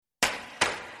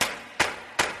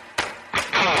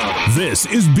This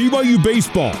is BYU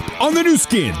Baseball on the new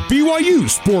skin, BYU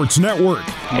Sports Network.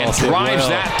 And drives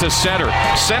that to center.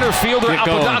 Center fielder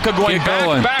Apodaca going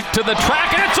back to the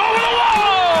track, and it's over the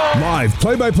wall! Live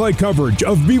play-by-play coverage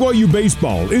of BYU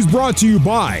Baseball is brought to you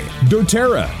by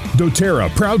doTERRA.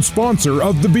 doTERRA, proud sponsor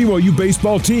of the BYU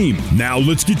baseball team. Now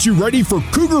let's get you ready for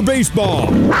Cougar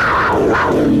Baseball.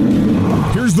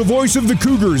 Here's the voice of the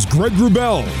Cougars, Greg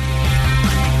Wrubell.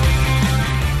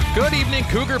 Good evening,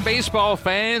 Cougar baseball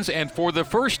fans, and for the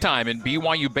first time in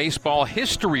BYU baseball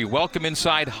history, welcome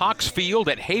inside Hawks Field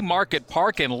at Haymarket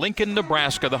Park in Lincoln,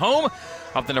 Nebraska, the home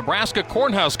of the Nebraska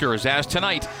Cornhuskers, as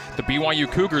tonight the BYU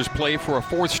Cougars play for a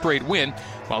fourth straight win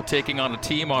while taking on a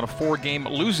team on a four-game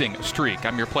losing streak.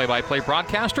 I'm your play-by-play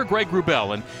broadcaster, Greg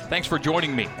Wrubell, and thanks for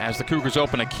joining me as the Cougars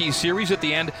open a key series at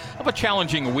the end of a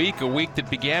challenging week, a week that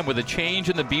began with a change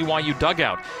in the BYU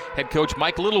dugout. Head coach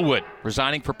Mike Littlewood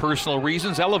resigning for personal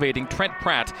reasons, elevating Trent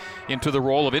Pratt into the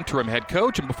role of interim head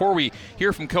coach. And before we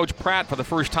hear from Coach Pratt for the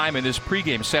first time in this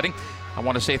pregame setting, I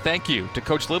want to say thank you to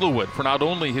Coach Littlewood for not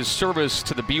only his service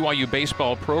to the BYU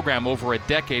baseball program over a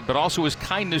decade, but also his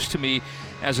kindness to me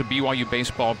as a BYU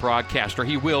baseball broadcaster.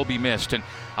 He will be missed, and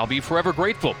I'll be forever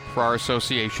grateful for our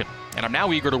association. And I'm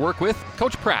now eager to work with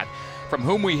Coach Pratt, from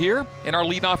whom we hear in our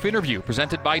leadoff interview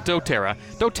presented by doTERRA.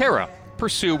 doTERRA,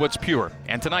 pursue what's pure.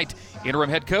 And tonight, interim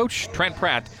head coach Trent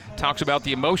Pratt talks about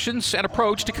the emotions and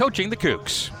approach to coaching the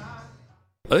Cougs.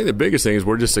 I think the biggest thing is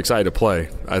we're just excited to play.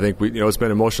 I think it's been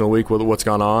an emotional week with what's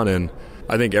gone on, and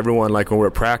I think everyone, like when we're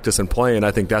at practice and playing,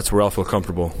 I think that's where I'll feel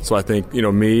comfortable. So I think,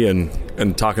 me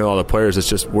and talking to all the players,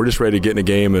 we're just ready to get in a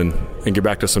game and get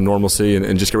back to some normalcy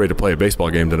and just get ready to play a baseball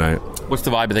game tonight. What's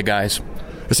the vibe of the guys?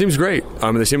 It seems great.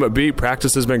 They seem upbeat.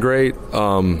 Practice has been great.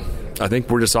 I think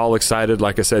we're just all excited,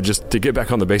 like I said, just to get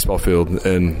back on the baseball field,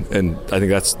 and I think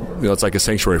that's it's like a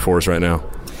sanctuary for us right now.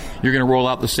 You're going to roll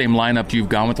out the same lineup you've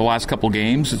gone with the last couple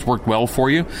games. It's worked well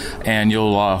for you, and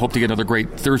you'll hope to get another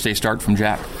great Thursday start from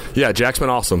Jack. Yeah, Jack's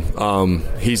been awesome.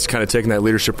 He's kind of taken that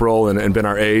leadership role and been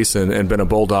our ace and been a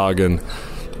bulldog, and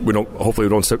hopefully we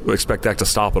don't expect that to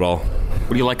stop at all.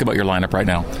 What do you like about your lineup right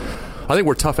now? I think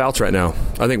we're tough outs right now.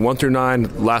 I think 1 through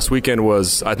 9 last weekend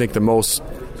was, I think, the most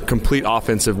complete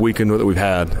offensive weekend that we've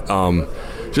had.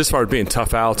 Just as far as being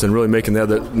tough outs and really making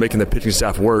the pitching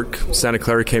staff work. Santa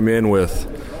Clara came in with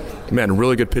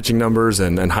really good pitching numbers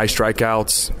and high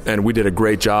strikeouts, and we did a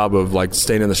great job of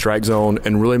staying in the strike zone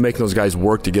and really making those guys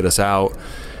work to get us out,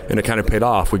 and it kind of paid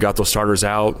off. We got those starters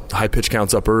out, high pitch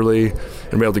counts up early,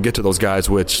 and we're able to get to those guys,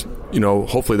 which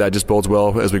hopefully that just bodes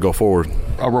well as we go forward.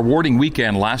 A rewarding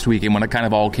weekend last weekend when it kind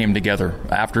of all came together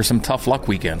after some tough luck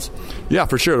weekends. Yeah,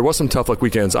 for sure. There was some tough luck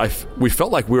weekends. We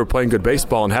felt like we were playing good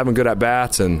baseball and having good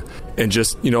at-bats and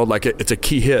just, it's a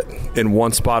key hit in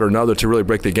one spot or another to really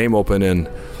break the game open.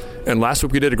 And last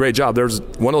week we did a great job. There was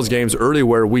one of those games early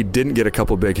where we didn't get a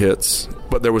couple big hits,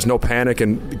 but there was no panic,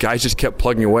 and guys just kept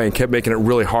plugging away and kept making it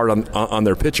really hard on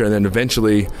their pitcher. And then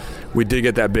eventually we did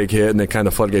get that big hit, and then kind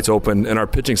of floodgates open. And our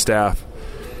pitching staff,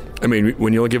 when you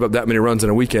only give up that many runs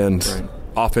in a weekend, right,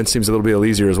 offense seems a little bit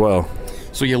easier as well.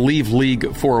 So you leave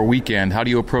league for a weekend. How do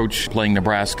you approach playing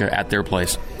Nebraska at their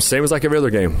place? Same as like every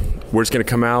other game. We're just going to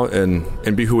come out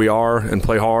and be who we are and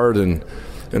play hard and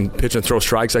pitch and throw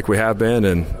strikes like we have been,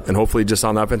 and hopefully just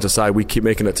on the offensive side we keep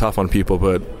making it tough on people,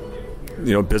 but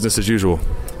business as usual.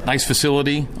 Nice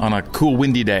facility on a cool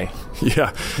windy day.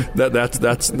 Yeah,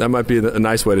 that might be a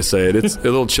nice way to say it. It's a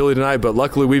little chilly tonight, but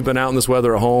luckily we've been out in this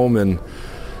weather at home and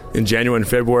in January and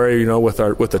February, with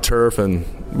the turf, and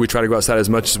we try to go outside as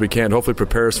much as we can to hopefully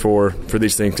prepare us for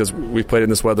these things, because we've played in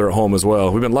this weather at home as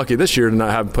well. We've been lucky this year to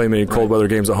not have played many cold weather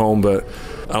games at home, but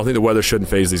I don't think the weather shouldn't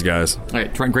faze these guys. All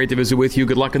right, Trent, great to visit with you.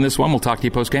 Good luck in this one. We'll talk to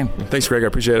you post-game. Thanks, Greg. I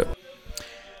appreciate it.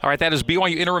 All right, that is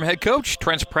BYU interim head coach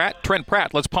Trent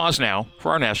Pratt. Let's pause now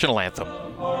for our national anthem.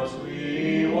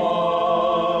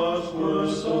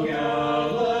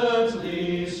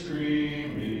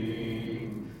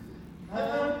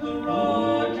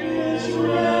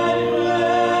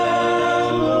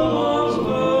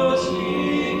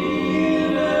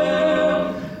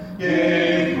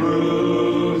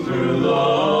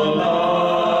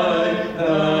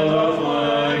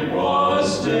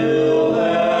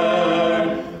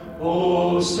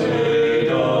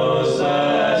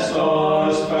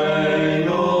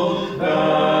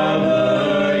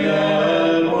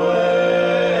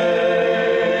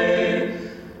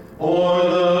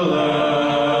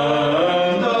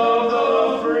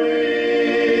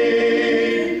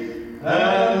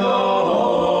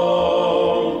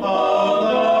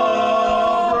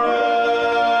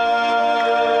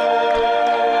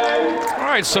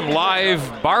 Some live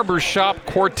live barbershop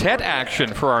quartet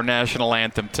action for our national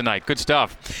anthem tonight. Good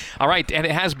stuff. All right, and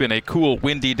it has been a cool,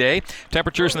 windy day.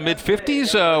 Temperatures in the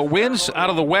mid-50s. Winds out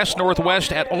of the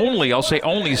west-northwest at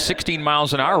only 16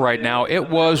 miles an hour right now. It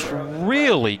was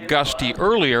really gusty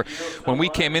earlier when we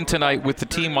came in tonight with the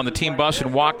team on the team bus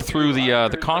and walked through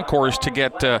the concourse to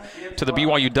get to the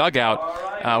BYU dugout.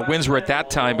 Winds were at that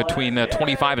time between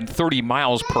 25 and 30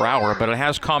 miles per hour, but it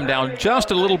has calmed down just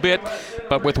a little bit.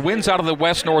 But with winds out of the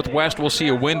west-northwest, we'll see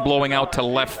a wind blowing out to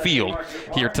left field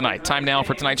here tonight. Time now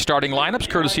for tonight's starting lineups,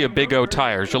 courtesy of Big O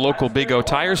Tires. Your local Big O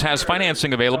Tires has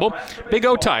financing available. Big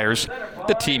O Tires,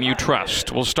 the team you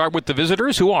trust. We'll start with the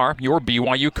visitors, who are your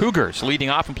BYU Cougars. Leading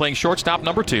off and playing shortstop,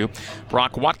 number 2,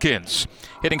 Brock Watkins.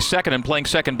 Hitting second and playing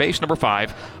second base, number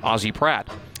 5, Ozzie Pratt.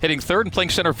 Hitting third and playing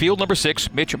center field, number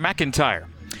 6, Mitch McIntyre.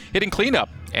 Hitting cleanup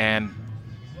and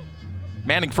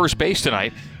manning first base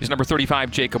tonight is number 35,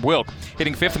 Jacob Wilk.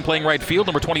 Hitting fifth and playing right field,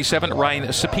 number 27, Ryan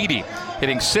Sapedi.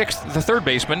 Hitting sixth, the third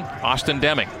baseman, Austin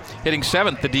Deming. Hitting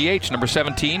seventh, the DH, number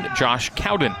 17, Josh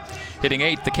Cowden. Hitting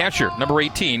eighth, the catcher, number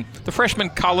 18, the freshman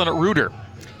Colin Reuter.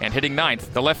 And hitting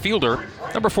ninth, the left fielder,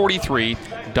 number 43,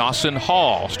 Dawson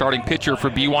Hall. Starting pitcher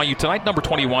for BYU tonight, number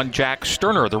 21, Jack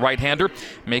Sterner, the right-hander,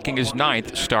 making his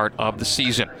 9th start of the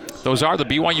season. Those are the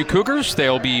BYU Cougars.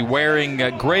 They'll be wearing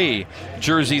gray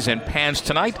jerseys and pants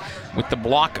tonight with the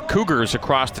block Cougars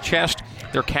across the chest.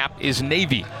 Their cap is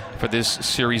navy for this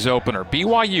series opener.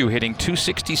 BYU hitting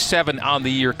 .267 on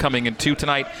the year coming into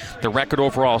tonight. The record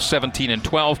overall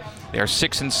 17-12. They are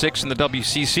 6-6 in the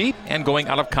WCC and going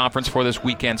out of conference for this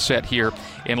weekend set here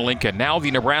in Lincoln. Now the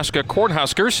Nebraska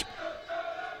Cornhuskers.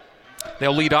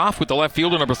 They'll lead off with the left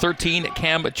fielder, number 13,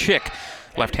 Cam Chick.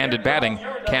 Left-handed batting,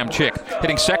 Cam Chick.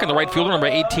 Hitting second, the right fielder, number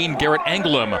 18, Garrett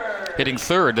Anglum. Hitting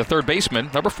third, the third baseman,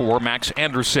 number 4, Max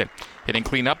Anderson. Hitting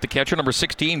cleanup, the catcher, number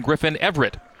 16, Griffin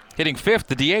Everett. Hitting fifth,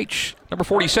 the DH, number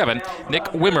 47, Nick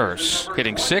Wimmers.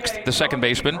 Hitting sixth, the second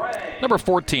baseman, number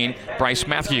 14, Bryce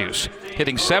Matthews.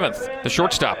 Hitting seventh, the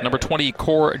shortstop, number 20,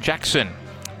 Cor Jackson.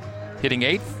 Hitting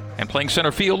eighth and playing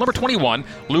center field, number 21,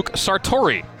 Luke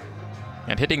Sartori.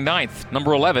 And hitting ninth,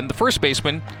 number 11, the first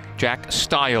baseman, Jack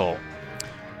Stile.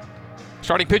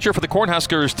 Starting pitcher for the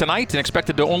Cornhuskers tonight and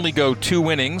expected to only go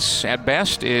 2 innings at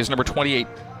best is number 28,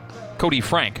 Cody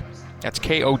Frank. That's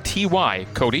K-O-T-Y,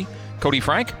 Cody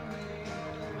Frank,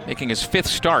 making his 5th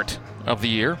start of the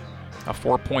year, a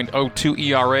 4.02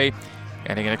 ERA,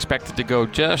 and he expected to go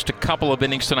just a couple of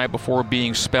innings tonight before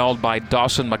being spelled by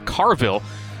Dawson McCarville,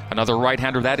 another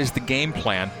right-hander. That is the game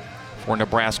plan for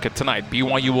Nebraska tonight.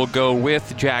 BYU will go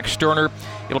with Jack Sterner.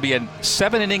 It'll be a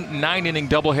 7-inning, 9-inning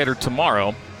doubleheader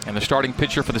tomorrow, and the starting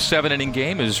pitcher for the 7-inning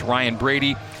game is Ryan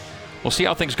Brady. We'll see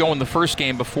how things go in the first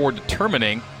game before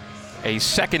determining a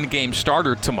second game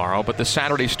starter tomorrow, but the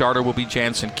Saturday starter will be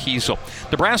Jansen Kiesel.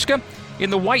 Nebraska in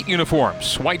the white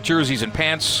uniforms, white jerseys and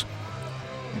pants,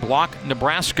 block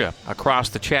Nebraska across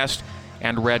the chest,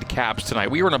 and red caps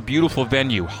tonight. We are in a beautiful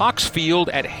venue, Hawks Field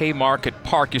at Haymarket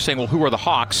Park. You're saying, well, who are the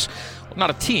Hawks? Well, not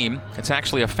a team. It's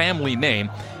actually a family name,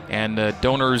 and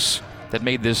donors that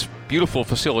made this beautiful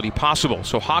facility possible.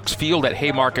 So Hawks Field at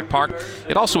Haymarket Park.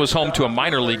 It also is home to a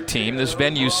minor league team. This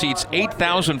venue seats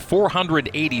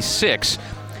 8,486,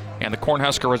 and the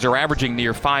Cornhuskers are averaging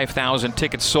near 5,000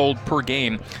 tickets sold per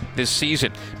game this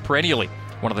season. Perennially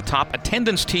one of the top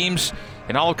attendance teams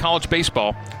in all of college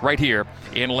baseball right here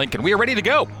in Lincoln. We are ready to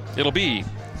go. It'll be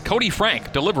Cody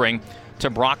Frank delivering to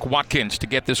Brock Watkins to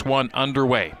get this one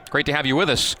underway. Great to have you with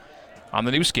us on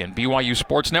the new skin, BYU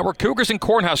Sports Network. Cougars and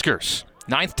Cornhuskers,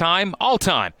 9th time, all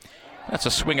time. That's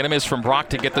a swing and a miss from Brock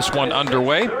to get this one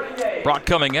underway. Brock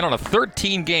coming in on a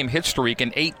 13-game hit streak,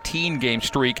 an 18-game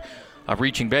streak of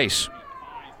reaching base.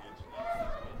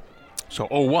 So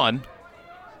 0-1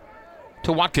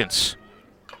 to Watkins.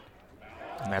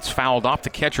 And that's fouled off the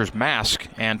catcher's mask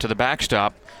and to the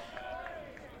backstop.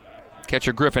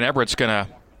 Catcher Griffin Everett's going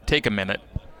to take a minute.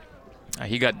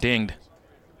 He got dinged.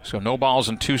 So no balls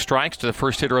and 2 strikes to the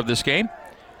first hitter of this game,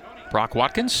 Brock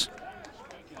Watkins.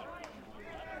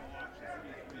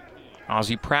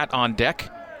 Ozzie Pratt on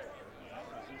deck.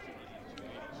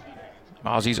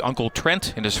 Ozzie's Uncle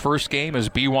Trent in his first game as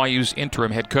BYU's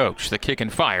interim head coach. The kick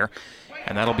and fire,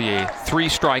 and that'll be a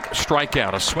 3-strike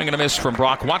strikeout. A swing and a miss from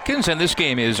Brock Watkins, and this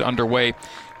game is underway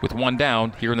with 1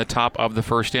 down here in the top of the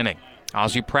first inning.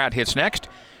 Ozzie Pratt hits next.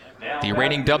 The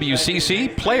reigning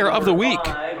WCC Player of the Week.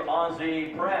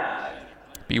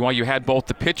 BYU had both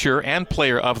the pitcher and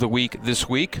Player of the Week this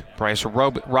week. Bryce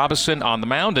Robison on the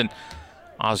mound and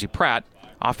Ozzie Pratt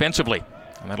offensively.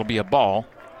 And that'll be a ball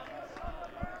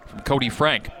from Cody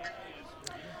Frank.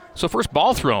 So first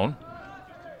ball thrown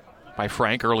by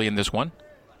Frank early in this one.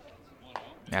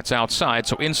 That's outside.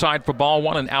 So inside for ball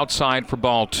 1 and outside for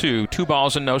ball 2. 2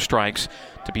 balls and no strikes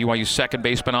to BYU's second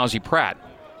baseman, Ozzie Pratt.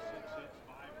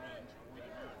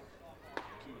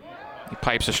 He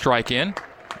pipes a strike in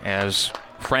as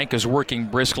Frank is working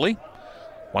briskly.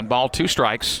 1 ball, 2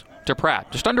 strikes to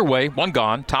Pratt. Just underway, 1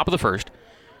 gone, top of the first.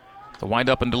 The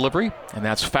windup and delivery, and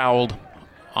that's fouled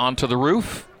onto the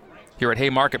roof here at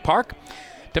Haymarket Park.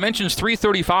 Dimensions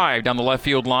 335 down the left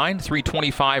field line,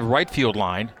 325 right field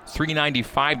line,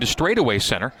 395 to straightaway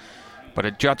center, but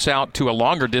it juts out to a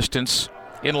longer distance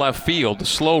in left field. The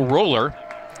slow roller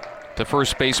to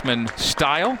first baseman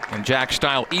Style, and Jack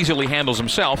Style easily handles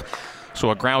himself.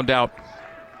 So a ground out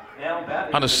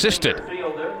unassisted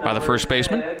by the first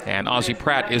baseman, and Ozzie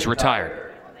Pratt is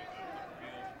retired.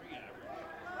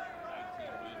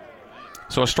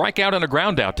 So a strikeout and a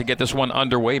ground out to get this one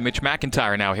underway. Mitch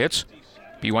McIntyre now hits,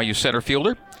 BYU center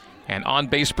fielder and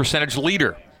on-base percentage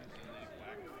leader.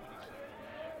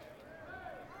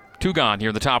 2 gone here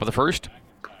in the top of the first.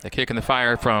 The kick in the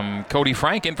fire from Cody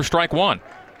Frank in for strike 1.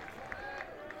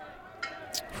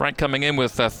 Frank coming in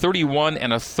with 31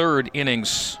 1/3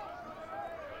 innings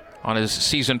on his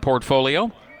season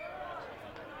portfolio.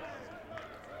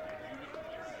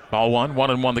 Ball 1,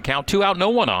 1-1 the count. 2 out, no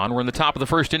one on. We're in the top of the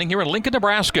first inning here in Lincoln,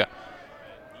 Nebraska.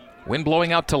 Wind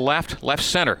blowing out to left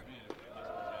center.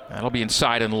 That'll be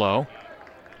inside and low.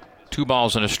 2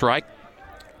 balls and a strike.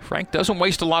 Frank doesn't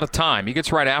waste a lot of time. He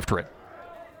gets right after it.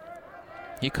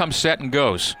 He comes set and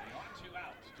goes.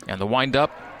 And the windup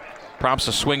prompts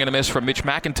a swing and a miss from Mitch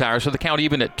McIntyre, so the count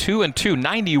even at 2-2,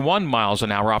 91 miles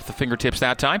an hour off the fingertips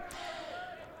that time.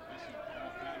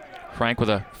 Frank with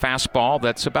a fastball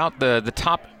that's about the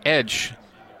top edge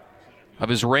of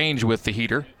his range with the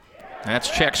heater. And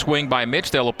that's check swing by Mitch.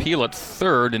 They'll appeal at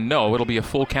third, and no, it'll be a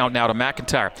full count now to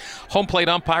McIntyre. Home plate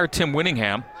umpire Tim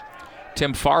Winningham.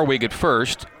 Tim Farwig at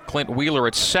first. Clint Wheeler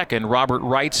at second. Robert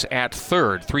Wrights at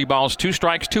third. 3 balls, 2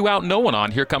 strikes, 2 out, no one on.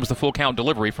 Here comes the full count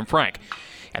delivery from Frank.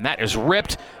 And that is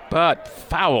ripped, but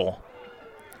foul.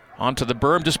 Onto the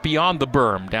berm, just beyond the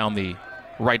berm, down the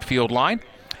right field line.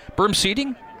 Berm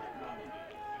seating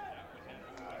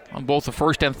on both the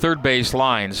first and third base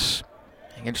lines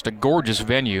against a gorgeous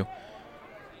venue.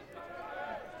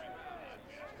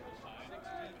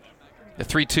 The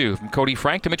 3-2 from Cody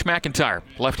Frank to Mitch McIntyre.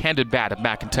 Left-handed bat at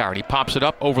McIntyre, and he pops it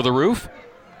up over the roof.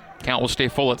 Count will stay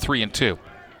full at 3-2.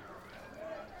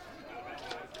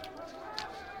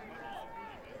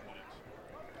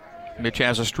 Mitch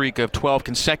has a streak of 12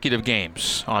 consecutive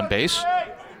games on base.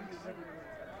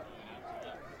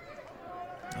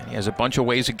 And he has a bunch of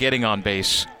ways of getting on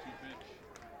base.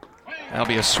 That'll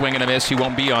be a swing and a miss. He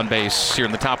won't be on base here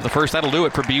in the top of the first. That'll do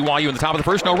it for BYU in the top of the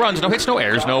first. No runs, no hits, no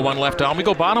errors, no one left on. We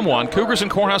go bottom 1. Cougars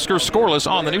and Cornhuskers scoreless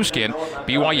on the new skin,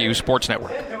 BYU Sports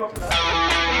Network.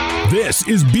 This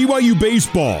is BYU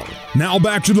Baseball. Now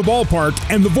back to the ballpark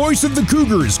and the voice of the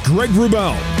Cougars, Greg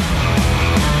Wrubell.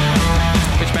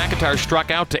 Mitch McIntyre struck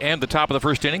out to end the top of the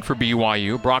first inning for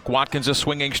BYU. Brock Watkins a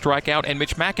swinging strikeout, and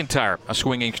Mitch McIntyre a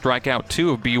swinging strikeout.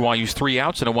 2 of BYU's 3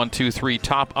 outs and a 1-2-3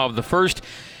 top of the first.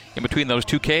 In between those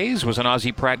 2 Ks was an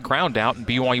Ozzie Pratt ground out, and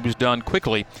BYU was done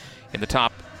quickly in the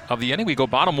top of the inning. We go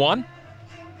bottom 1,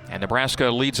 and Nebraska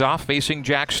leads off facing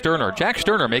Jack Sterner. Jack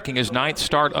Sterner making his 9th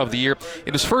start of the year.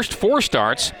 In his first 4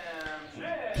 starts,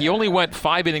 he only went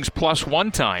 5 innings plus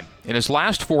 1 time. In his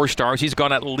last 4 starts, he's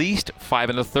gone at least 5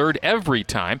 1/3 every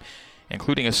time,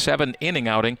 including a 7-inning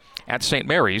outing at St.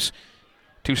 Mary's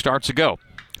 2 starts ago.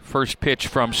 First pitch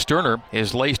from Sterner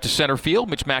is laced to center field.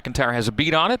 Mitch McIntyre has a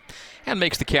beat on it and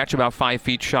makes the catch about 5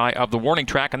 feet shy of the warning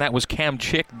track, and that was Cam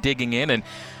Chick digging in and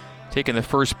taking the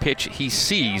first pitch he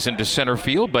sees into center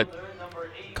field, but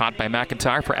caught by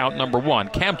McIntyre for out number 1.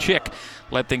 Cam Chick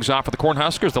led things off for the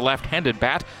Cornhuskers, the left-handed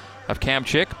bat of Cam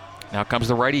Chick. Now comes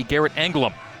the righty Garrett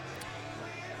Anglem.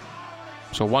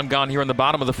 So 1 gone here in the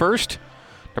bottom of the first.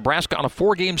 Nebraska on a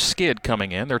 4-game skid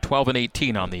coming in. They're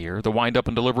 12-18 on the year. The windup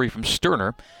and delivery from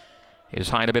Sterner is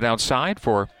high and a bit outside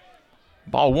for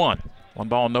ball 1. 1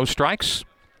 ball, no strikes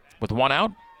with 1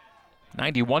 out.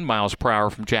 91 miles per hour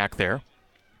from Jack there.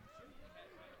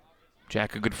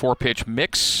 Jack a good 4-pitch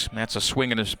mix. That's a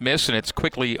swing and a miss, and it's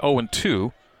quickly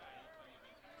 0-2.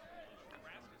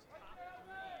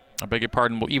 I beg your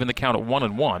pardon, we'll even the count at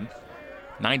 1-1.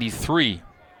 93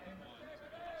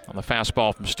 on the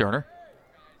fastball from Sterner.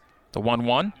 The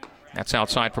 1-1, that's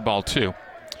outside for ball 2.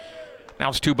 Now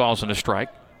it's 2 balls and a strike.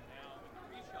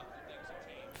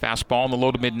 Fastball in the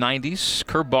low to mid-90s.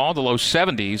 Curveball, the low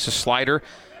 70s. A slider,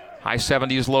 high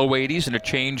 70s, low 80s, and a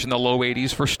change in the low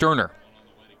 80s for Sterner.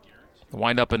 The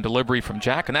windup and delivery from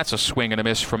Jack, and that's a swing and a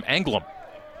miss from Anglem.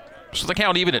 So the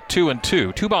count even at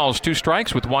 2-2. 2 balls, 2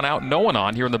 strikes with 1 out, no one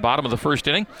on here in the bottom of the first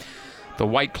inning. The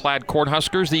white-clad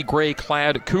Cornhuskers, the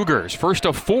gray-clad Cougars. First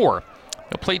of 4.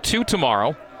 They'll play 2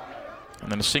 tomorrow,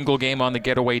 and then a single game on the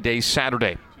getaway day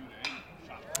Saturday.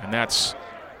 And that's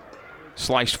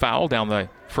sliced foul down the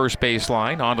first base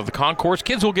line onto the concourse.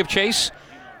 Kids will give chase.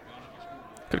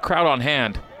 Good crowd on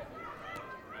hand.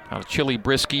 On a chilly,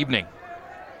 brisk evening.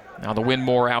 Now the wind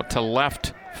more out to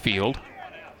left field.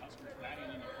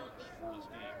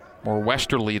 More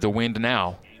westerly the wind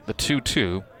now. The 2-2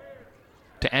 to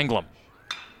Englum.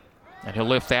 And he'll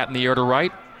lift that in the air to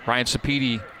right. Ryan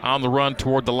Sapedi on the run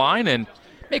toward the line and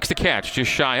makes the catch just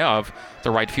shy of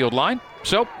the right field line.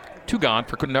 So 2 gone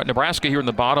for Nebraska here in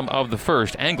the bottom of the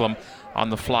first. Englum on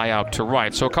the fly out to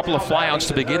right. So a couple of flyouts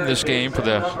to begin this game for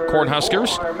the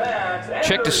Cornhuskers.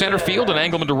 Check to center field and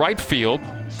Englum to right field.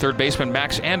 Third baseman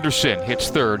Max Anderson hits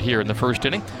third here in the first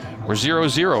inning. We're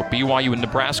 0-0, BYU and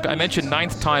Nebraska. I mentioned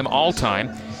 9th time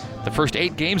all-time. The first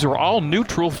 8 games were all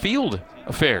neutral field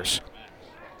affairs.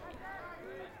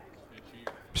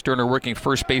 Sterner working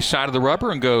first base side of the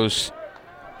rubber and goes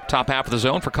top half of the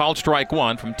zone for called strike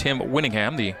 1 from Tim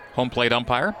Winningham, the home plate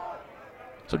umpire.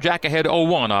 So Jack ahead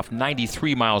 0-1 off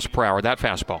 93 miles per hour, that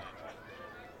fastball.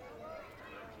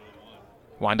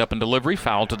 Wind up and delivery,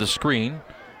 foul to the screen.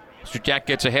 So Jack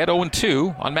gets ahead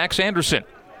 0-2 on Max Anderson.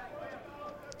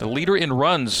 The leader in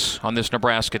runs on this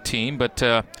Nebraska team, but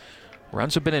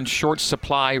runs have been in short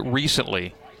supply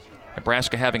recently.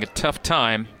 Nebraska having a tough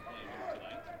time.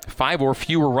 5 or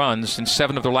fewer runs in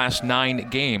 7 of their last 9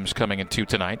 games coming into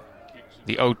tonight.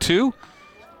 The 0-2.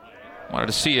 Wanted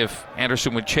to see if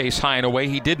Anderson would chase high and away.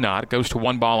 He did not. It goes to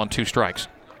 1 ball and 2 strikes.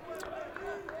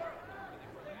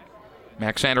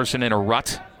 Max Anderson in a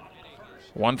rut.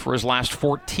 1 for his last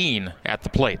 14 at the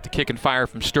plate. The kick and fire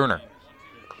from Sterner.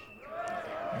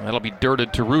 And that'll be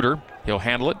dirted to Reuter. He'll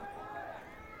handle it.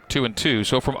 2-2.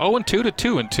 So from 0-2 to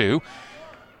 2-2.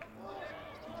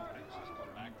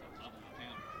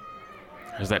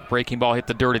 As that breaking ball hit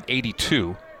the dirt at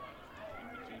 82.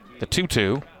 The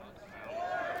 2-2.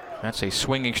 That's a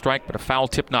swinging strike, but a foul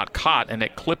tip not caught, and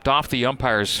it clipped off the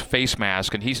umpire's face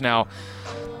mask, and he's now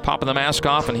popping the mask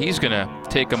off, and he's going to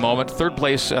take a moment. Third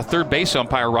base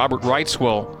umpire Robert Wrights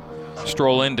will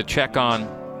stroll in to check on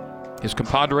his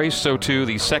compadres. So too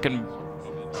the second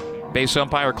base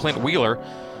umpire Clint Wheeler,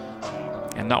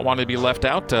 and not wanting to be left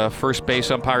out, first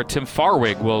base umpire Tim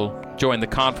Farwig will join the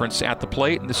conference at the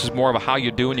plate. And this is more of a how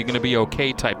you doing, you're going to be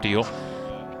okay type deal,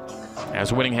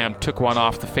 as Winningham took one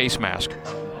off the face mask.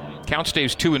 Count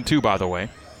stays 2-2, by the way.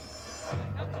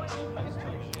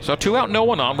 So 2 out, no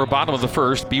one on. We're bottom of the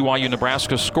first. BYU,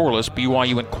 Nebraska scoreless.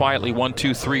 BYU went quietly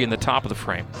 1-2-3 in the top of the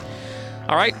frame.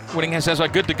 All right, Winningham says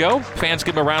good to go. Fans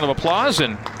give him a round of applause,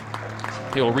 and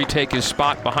he'll retake his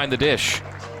spot behind the dish.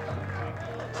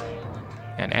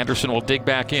 And Anderson will dig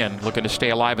back in, looking to stay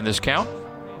alive in this count.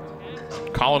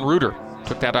 Colin Reuter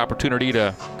took that opportunity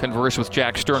to converse with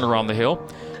Jack Sterner on the hill.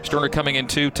 Sterner coming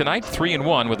into tonight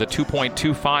 3-1 with a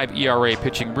 2.25 ERA,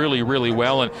 pitching really, really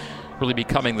well and really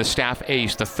becoming the staff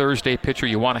ace, the Thursday pitcher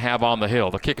you want to have on the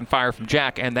hill. The kick and fire from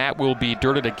Jack, and that will be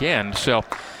dirted again. So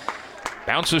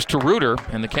bounces to Reuter,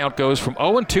 and the count goes from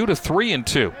 0-2 to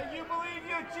 3-2.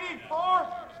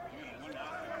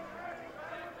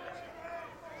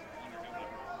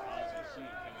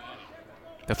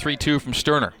 The 3-2 from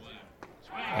Sterner.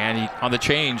 And on the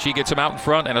change, he gets him out in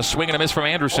front, and a swing and a miss from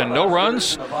Anderson. No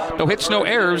runs, no hits, no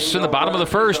errors. In the bottom of the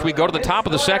first, we go to the top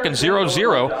of the second,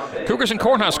 0-0. Cougars and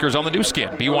Cornhuskers on the new skin,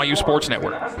 BYU Sports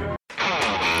Network.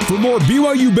 For more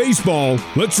BYU baseball,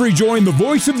 let's rejoin the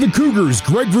voice of the Cougars,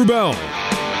 Greg Wrubell.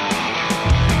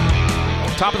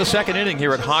 Top of the second inning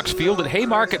here at Hawks Field at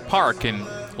Haymarket Park in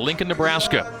Lincoln,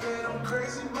 Nebraska.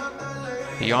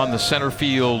 Beyond the center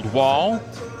field wall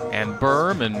and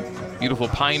berm and beautiful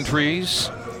pine trees,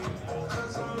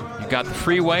 you've got the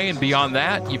freeway, and beyond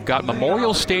that, you've got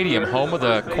Memorial Stadium, home of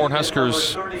the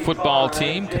Cornhuskers football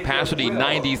team. Capacity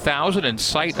 90,000 and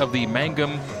site of the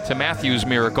Mangum to Matthews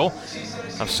miracle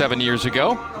of 7 years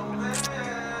ago.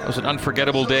 It was an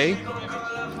unforgettable day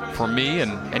for me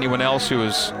and anyone else who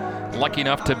was lucky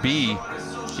enough to be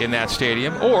in that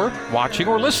stadium or watching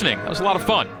or listening. It was a lot of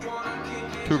fun.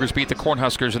 Cougars beat the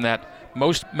Cornhuskers in that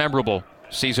most memorable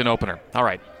season opener. All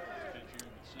right.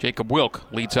 Jacob Wilk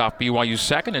leads off BYU's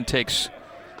second and takes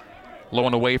low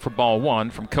and away for ball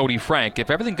 1 from Cody Frank. If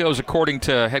everything goes according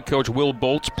to head coach Will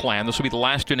Bolt's plan, this will be the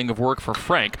last inning of work for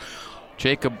Frank.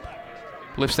 Jacob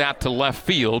lifts that to left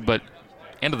field, but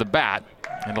end of the bat,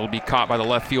 and it'll be caught by the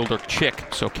left fielder Chick.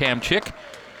 So Cam Chick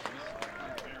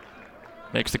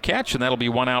makes the catch, and that'll be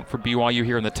 1 out for BYU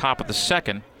here in the top of the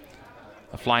second.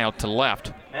 A fly out to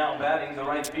left. Now batting the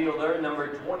right fielder,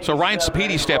 number 20. So Ryan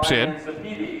Sapedi steps in.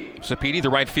 Sapedi, the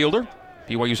right fielder,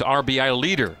 BYU's RBI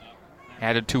leader.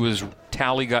 Added to his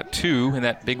tally, got 2 in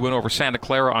that big win over Santa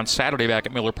Clara on Saturday back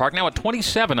at Miller Park. Now at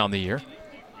 27 on the year.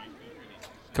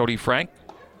 Cody Frank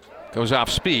goes off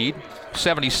speed,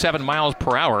 77 miles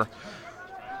per hour.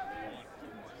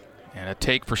 And a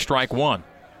take for strike 1.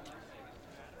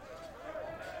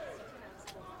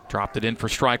 Dropped it in for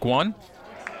strike 1.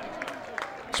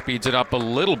 Speeds it up a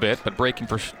little bit, but breaking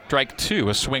for strike 2.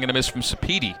 A swing and a miss from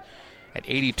Sapedi at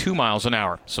 82 miles an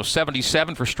hour. So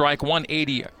 77 for strike 1,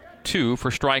 82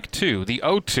 for strike 2. The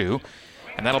 0-2,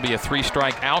 and that'll be a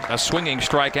 3-strike out, a swinging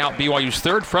strikeout. BYU's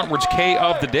third frontwards K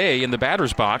of the day in the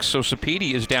batter's box. So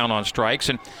Sapedi is down on strikes,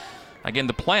 and again,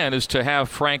 the plan is to have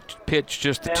Frank pitch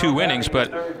just the 2 innings,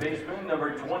 but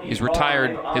he's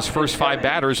retired his first 5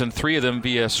 batters and 3 of them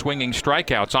via swinging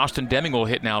strikeouts. Austin Deming will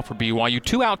hit now for BYU.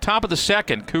 2 out, top of the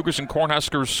second. Cougars and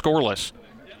Cornhuskers scoreless.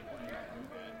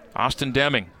 Austin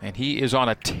Deming, and he is on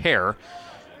a tear.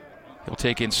 He'll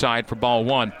take inside for ball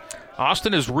 1.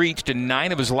 Austin has reached in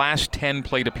 9 of his last 10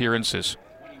 plate appearances.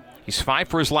 He's 5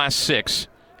 for his last 6,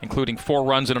 including 4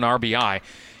 runs and an RBI.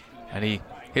 And he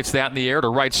hits that in the air to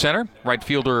right center. Right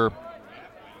fielder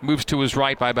moves to his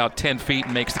right by about 10 feet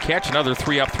and makes the catch. Another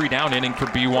 3-up, 3-down inning for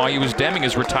BYU as Deming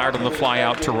is retired on the fly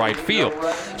out to right field.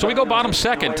 So we go bottom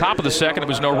second. Top of the second, it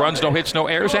was no runs, no hits, no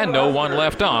errors, and no one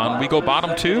left on. We go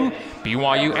bottom 2,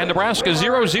 BYU and Nebraska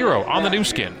 0-0 on the new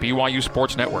skin, BYU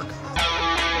Sports Network.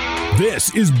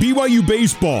 This is BYU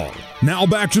Baseball. Now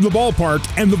back to the ballpark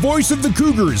and the voice of the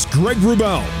Cougars, Greg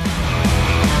Wrubell.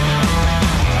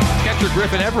 Catcher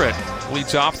Griffin Everett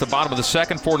leads off the bottom of the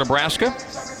second for Nebraska.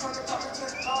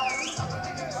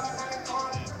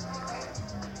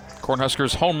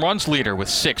 Cornhuskers home runs leader with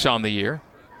 6 on the year.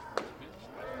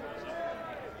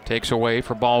 Takes away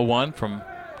for ball 1 from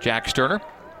Jack Sterner.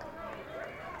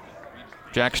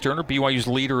 Jack Sterner, BYU's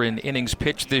leader in innings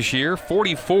pitched this year.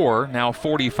 44, now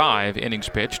 45 innings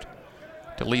pitched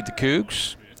to lead the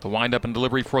Cougs. The windup and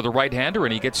delivery for the right-hander,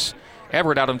 and he gets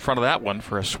Everett out in front of that one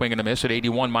for a swing and a miss at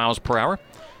 81 miles per hour.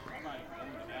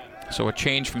 So a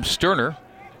change from Sterner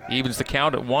evens the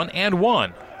count at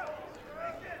 1-1.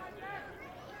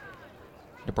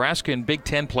 Nebraska in Big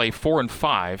Ten play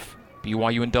 4-5.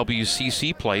 BYU and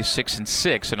WCC play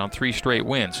 6-6 and on 3 straight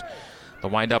wins. The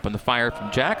windup and the fire from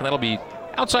Jack, and that'll be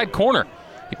outside corner.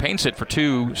 He paints it for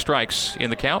 2 strikes in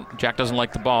the count. Jack doesn't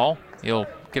like the ball. He'll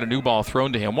get a new ball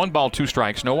thrown to him. 1 ball, 2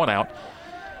 strikes, no one out.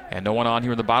 And no one on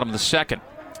here in the bottom of the second.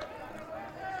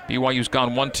 BYU's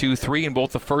gone 1-2-3 in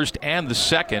both the first and the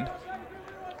second.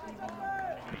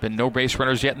 There have been no base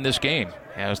runners yet in this game,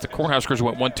 as the Cornhuskers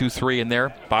went 1-2-3 in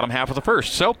their bottom half of the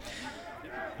first. So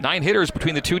 9 hitters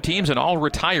between the 2 teams and all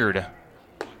retired.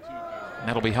 And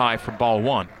that'll be high for ball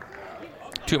 1.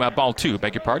 Ball 2,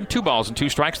 beg your pardon. 2 balls and 2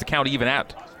 strikes. The count even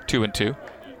at 2-2.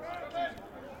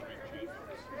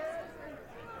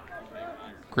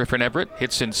 Griffin Everett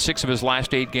hits in 6 of his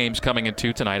last 8 games coming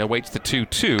into tonight. Awaits the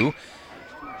 2-2.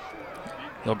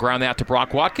 He'll ground that to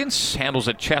Brock Watkins. Handles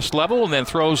at chest level and then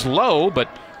throws low, but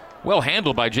well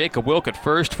handled by Jacob Wilk at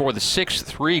first for the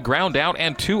 6-3 ground out,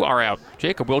 and 2 are out.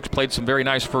 Jacob Wilk played some very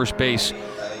nice first base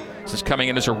since coming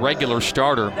in as a regular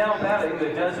starter.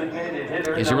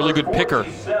 He's a really good picker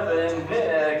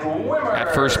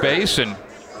at first base and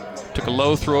took a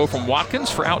low throw from Watkins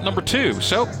for out number 2.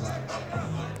 So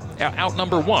out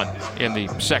number 1 in the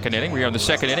second inning. We are in the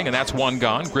second inning, and that's 1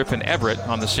 gone. Griffin Everett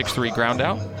on the 6-3 ground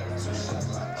out.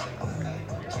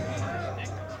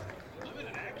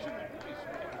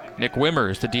 Nick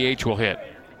Wimmers, the DH, will hit.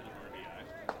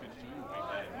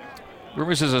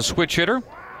 Wimmers is a switch hitter.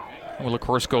 Will, of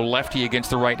course, go lefty against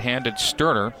the right-handed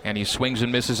Sterner, and he swings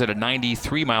and misses at a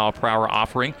 93-mile-per-hour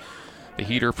offering. The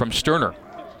heater from Sterner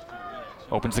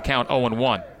opens the count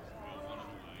 0-1.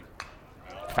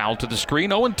 Foul to the screen,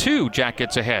 0-2. Jack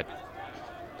gets ahead.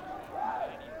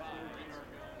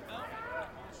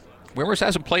 Wimmers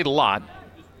hasn't played a lot.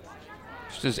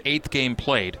 This is his 8th game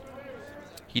played.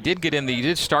 He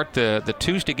did start the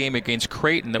Tuesday game against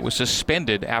Creighton that was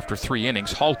suspended after 3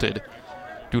 innings, halted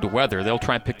due to weather. They'll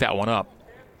try and pick that one up.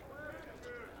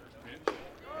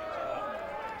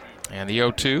 And the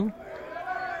 0-2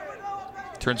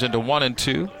 turns into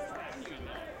 1-2.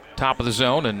 Top of the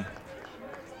zone, and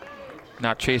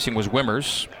not chasing was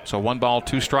Wimmers. So 1 ball,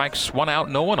 2 strikes, 1 out,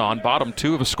 no one on. Bottom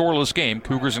 2 of a scoreless game,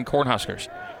 Cougars and Cornhuskers.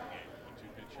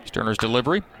 Sterner's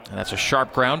delivery, and that's a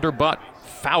sharp grounder, but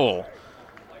foul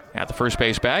at the first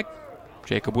base bag.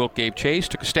 Jacob Wilk gave chase,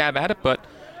 took a stab at it, but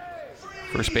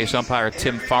first base umpire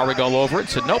Tim Fahrig all over it,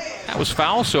 said nope, that was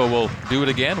foul, so we'll do it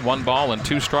again. 1 ball and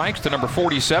 2 strikes to number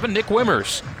 47, Nick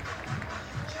Wimmers.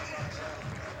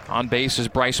 On base is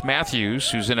Bryce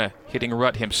Matthews, who's in a hitting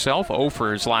rut himself, 0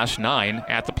 for his last 9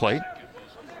 at the plate.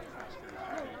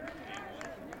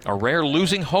 A rare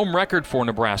losing home record for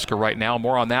Nebraska right now.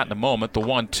 More on that in a moment. The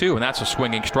 1-2, and that's a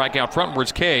swinging strikeout.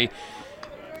 Frontwards K,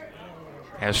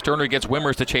 as Sterner gets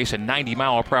Wimmers to chase a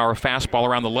 90-mile-per-hour fastball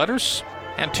around the letters.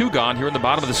 And 2 gone here in the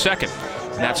bottom of the second.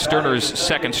 And that's Sterner's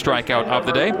second strikeout of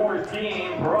the day.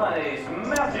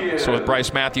 So with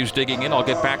Bryce Matthews digging in, I'll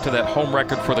get back to that home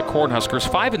record for the Cornhuskers.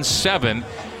 5-7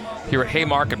 here at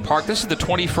Haymarket Park. This is the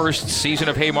 21st season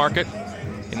of Haymarket.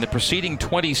 In the preceding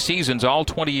 20 seasons, all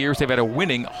 20 years, they've had a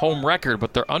winning home record,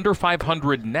 but they're under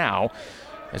 500 now,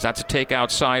 as that's a take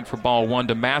outside for ball 1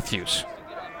 to Matthews.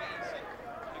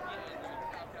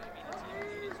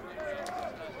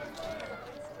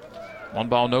 One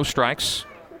ball, no strikes.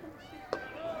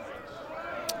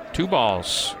 2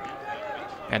 balls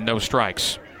and no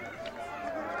strikes.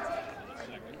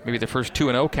 Maybe the first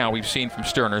 2-0 count we've seen from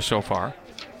Sterner so far.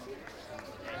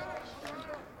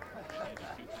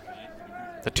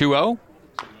 The 2-0.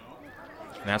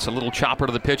 And that's a little chopper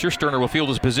to the pitcher. Sterner will field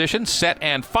his position, set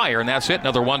and fire, and that's it.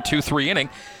 Another 1-2-3 inning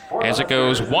as it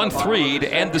goes 1-3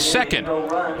 to end the second.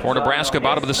 For Nebraska,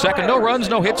 bottom of the second. No runs,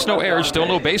 no hits, no errors, still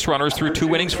no base runners through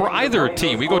 2 innings for either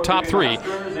team. We go top 3.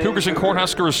 Cougars and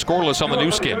Cornhuskers scoreless on the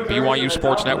new skin, BYU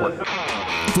Sports Network.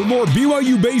 For more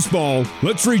BYU baseball,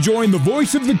 let's rejoin the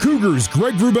voice of the Cougars,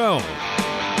 Greg Wrubell.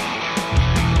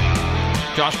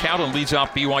 Josh Cowden leads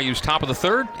off BYU's top of the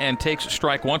third and takes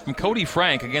strike 1 from Cody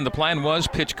Frank. Again, the plan was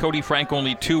pitch Cody Frank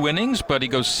only 2 innings, but he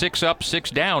goes 6 up,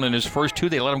 6 down in his first 2.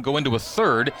 They let him go into a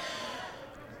third.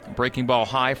 Breaking ball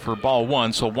high for ball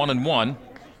 1, so 1-1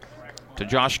 to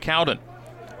Josh Cowden.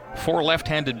 4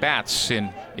 left-handed bats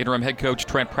in interim head coach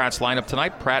Trent Pratt's lineup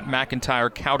tonight. Pratt,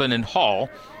 McIntyre, Cowden, and Hall.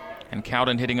 And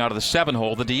Cowden hitting out of the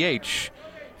 7-hole. The DH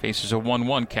faces a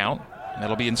 1-1 count.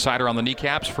 That'll be insider on the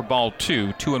kneecaps for ball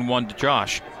 2. 2-1 to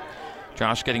Josh.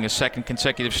 Josh getting a second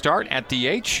consecutive start at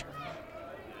DH.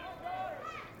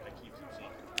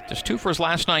 Just 2 for his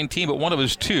last 19, but one of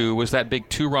his 2 was that big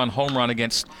 2-run home run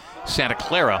against Santa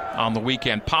Clara on the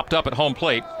weekend. Popped up at home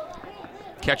plate.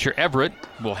 Catcher Everett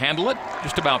will handle it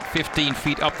just about 15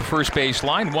 feet up the first base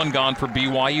line. 1 gone for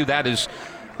BYU. That is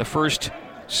the first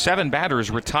 7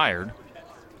 batters retired.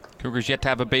 Cougars yet to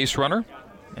have a base runner.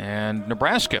 And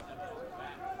Nebraska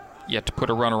yet to put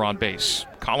a runner on base.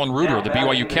 Colin Reuter, the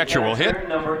BYU catcher, will hit.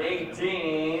 Number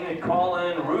 18,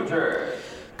 Colin Reuter.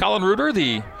 Colin Reuter,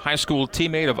 the high school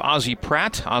teammate of Ozzie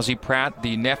Pratt. Ozzie Pratt,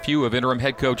 the nephew of interim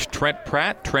head coach Trent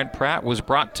Pratt. Trent Pratt was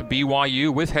brought to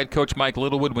BYU with head coach Mike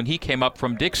Littlewood when he came up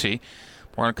from Dixie.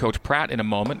 More on Coach Pratt in a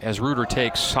moment as Reuter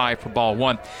takes high for ball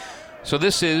 1. So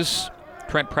this is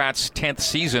Trent Pratt's 10th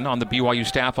season on the BYU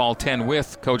staff, all 10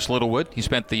 with Coach Littlewood. He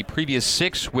spent the previous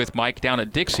 6 with Mike down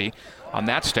at Dixie on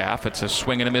that staff. It's a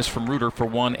swing and a miss from Reuter for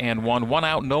 1-1. 1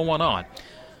 out, no one on.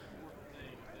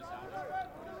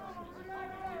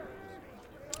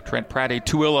 Trent Pratt, a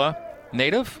Tooele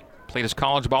native, played his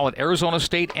college ball at Arizona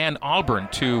State and Auburn,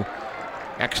 2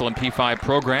 excellent P5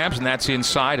 programs, and that's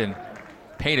inside and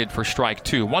painted for strike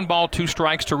 2. 1 ball, 2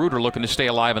 strikes to Reuter, looking to stay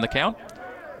alive in the count.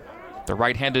 The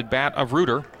right-handed bat of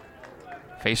Reuter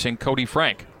facing Cody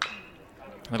Frank.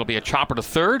 It'll be a chopper to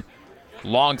third.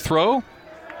 Long throw.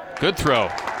 Good throw.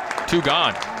 2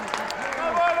 gone.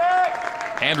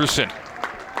 Anderson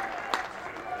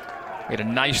made a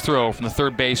nice throw from the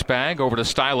third base bag over to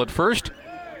Style at first.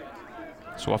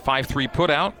 So a 5-3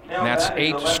 putout, and that's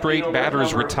 8 straight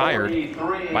batters retired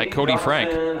by Cody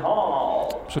Frank.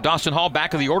 So Dawson Hall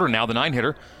back of the order now, the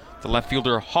 9-hitter. The left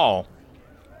fielder Hall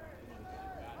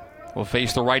will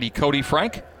face the righty Cody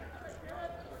Frank.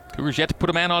 Cougars yet to put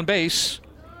a man on base.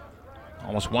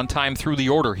 Almost 1 time through the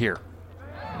order here.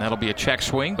 And that'll be a check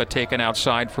swing, but taken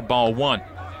outside for ball 1.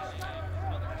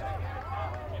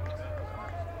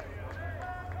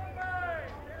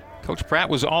 Coach Pratt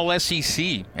was all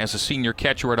SEC as a senior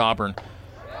catcher at Auburn.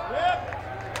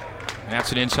 And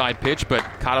that's an inside pitch, but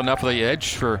caught enough of the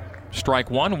edge for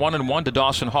strike 1. 1-1 to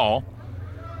Dawson Hall.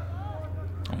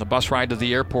 On the bus ride to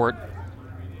the airport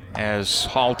as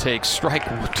Hall takes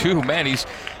strike 2. Man, he's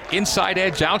inside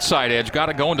edge, outside edge. Got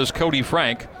it going to Cody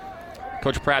Frank.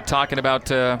 Coach Pratt talking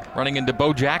about running into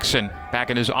Bo Jackson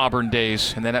back in his Auburn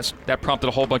days. And then that prompted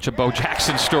a whole bunch of Bo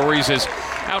Jackson stories as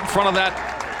out in front of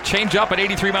that change up at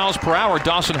 83 miles per hour.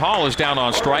 Dawson Hall is down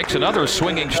on strikes. Another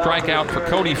swinging strikeout for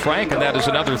Cody Frank, and that is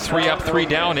another 3 up, 3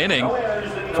 down inning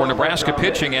for Nebraska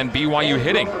pitching and BYU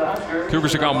hitting.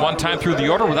 Cougars have gone one time through the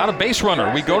order without a base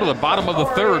runner. We go to the bottom of the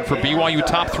third for BYU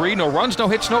top three. No runs, no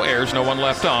hits, no errors, no one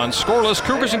left on. Scoreless,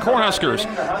 Cougars and Cornhuskers.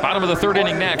 Bottom of the third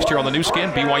inning next here on the new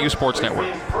skin, BYU Sports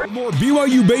Network. For more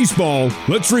BYU baseball,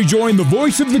 let's rejoin the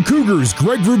voice of the Cougars,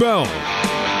 Greg Wrubell.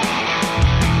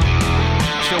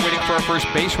 Still waiting for our first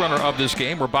base runner of this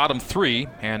game. We're bottom three,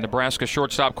 and Nebraska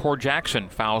shortstop Core Jackson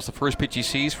fouls the first pitch he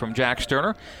sees from Jack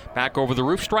Sterner. Back over the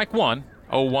roof, strike one.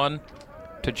 0-1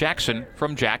 to Jackson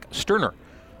from Jack Sterner.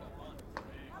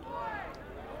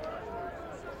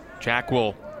 Jack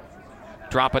will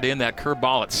drop it in, that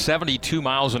curveball at 72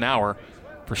 miles an hour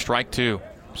for strike two.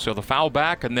 So the foul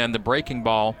back and then the breaking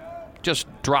ball just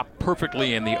dropped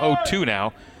perfectly in the 0-2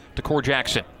 now to Core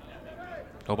Jackson.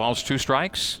 No balls, 2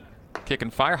 strikes. Kick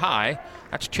and fire high.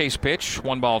 That's chase pitch.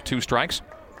 1 ball, 2 strikes.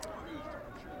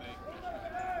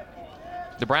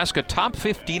 Nebraska top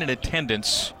 15 in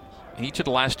attendance in each of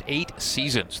the last 8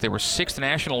 seasons. They were 6th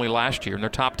nationally last year, and they're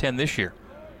top 10 this year.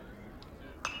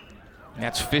 And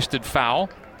that's fisted foul.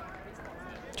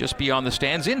 Just beyond the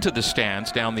stands, into the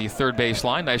stands, down the third base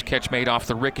line. Nice catch made off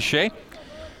the ricochet.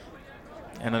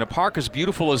 And in a park as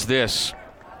beautiful as this,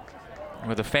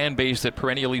 with a fan base that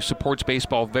perennially supports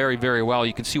baseball very, very well,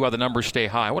 you can see why the numbers stay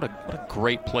high. What a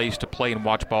great place to play and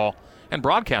watch ball and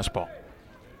broadcast ball.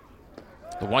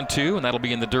 The 1-2, and that'll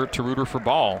be in the dirt to Reuter for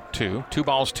ball 2. 2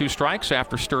 balls, 2 strikes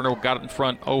after Sterner got it in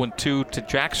front 0-2 to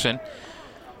Jackson.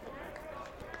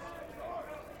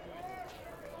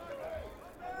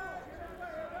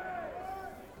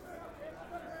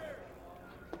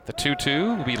 The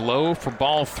 2-2 will be low for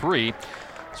ball 3.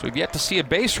 So we've yet to see a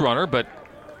base runner, but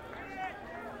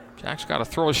Jack's got to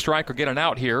throw a strike or get an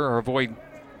out here or avoid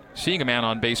seeing a man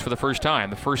on base for the first time.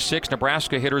 The first 6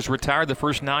 Nebraska hitters retired. The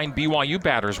first 9 BYU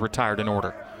batters retired in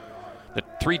order. The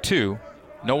 3-2,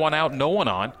 no one out, no one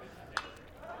on.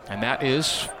 And that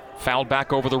is fouled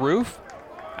back over the roof.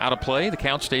 Out of play. The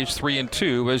count stays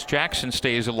 3-2 as Jackson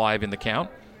stays alive in the count.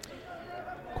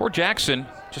 Core Jackson,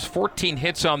 just 14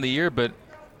 hits on the year, but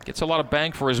gets a lot of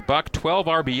bang for his buck. 12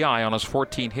 RBI on his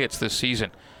 14 hits this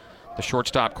season. The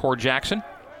shortstop, Core Jackson.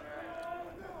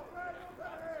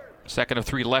 Second of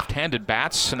 3 left-handed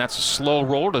bats, and that's a slow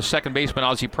roller to second baseman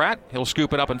Ozzie Pratt. He'll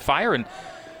scoop it up and fire, and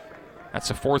that's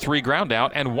a 4-3 ground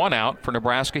out and 1 out for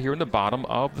Nebraska here in the bottom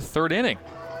of the third inning.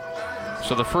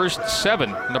 So the first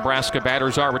 7 Nebraska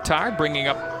batters are retired, bringing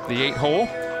up the 8 hole,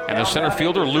 and the center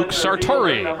fielder, Luke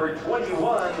Sartori. Number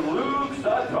 21, Luke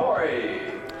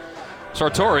Sartori.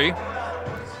 Sartori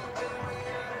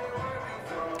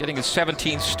getting his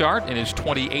 17th start in his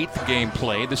 28th game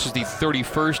played. This is the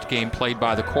 31st game played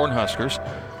by the Cornhuskers.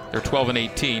 They're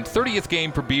 12-18. 30th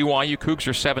game for BYU. Cougs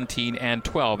are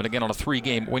 17-12, and again on a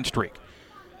 3-game win streak.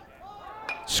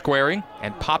 Squaring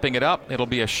and popping it up. It'll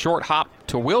be a short hop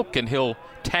to Wilk, and he'll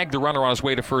tag the runner on his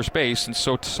way to first base. And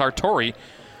so Sartori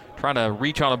trying to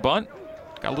reach on a bunt.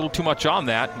 Got a little too much on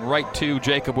that. Right to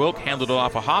Jacob Wilk, handled it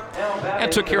off a hop,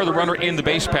 and took care of the runner in the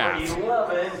base path.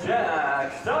 11,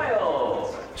 Jack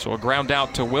Stiles. So a ground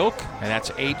out to Wilk, and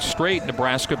that's 8 straight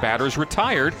Nebraska batters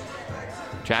retired.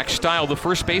 Jack Stile, the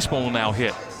first baseman, will now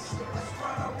hit.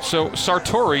 So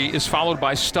Sartori is followed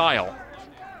by Stile,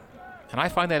 and I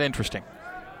find that interesting.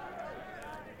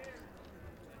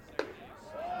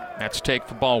 That's take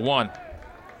for ball 1.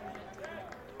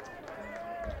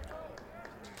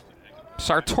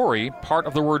 Sartori, part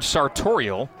of the word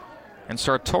sartorial, and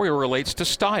sartorial relates to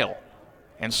style.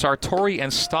 And Sartori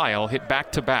and Stile hit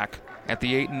back-to-back at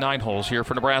the 8 and 9 holes here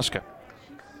for Nebraska.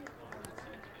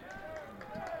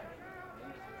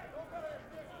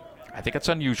 I think it's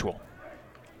unusual.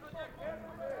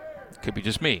 Could be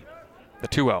just me. The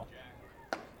 2-0.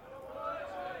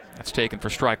 That's taken for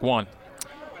strike 1.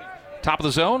 Top of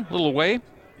the zone, a little away,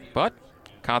 but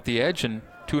caught the edge, and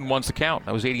 2-1's the count.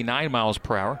 That was 89 miles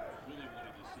per hour.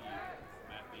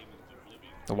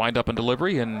 The wind-up and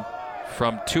delivery, and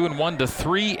from 2-1 to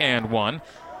 3-1.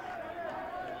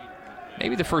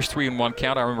 Maybe the first 3-1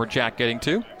 count I remember Jack getting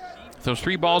to. Those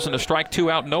 3 balls and a strike, 2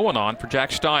 out, no one on for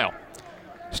Jack Stile.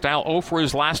 Stile 0 for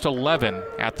his last 11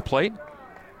 at the plate.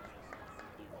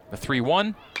 The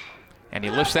 3-1, and he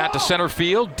lifts that to center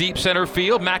field, deep center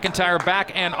field. McIntyre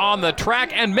back and on the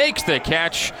track and makes the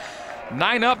catch.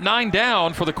 9 up, 9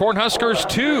 down for the Cornhuskers,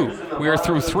 2. We are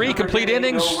through 3 complete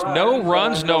innings. No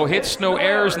runs, no hits, no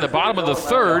errors in the bottom of the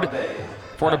third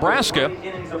for Nebraska.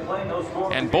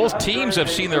 And both teams have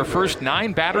seen their first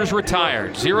 9 batters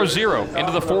retired. 0-0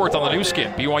 into the 4th on the new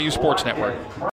skin, BYU Sports Network.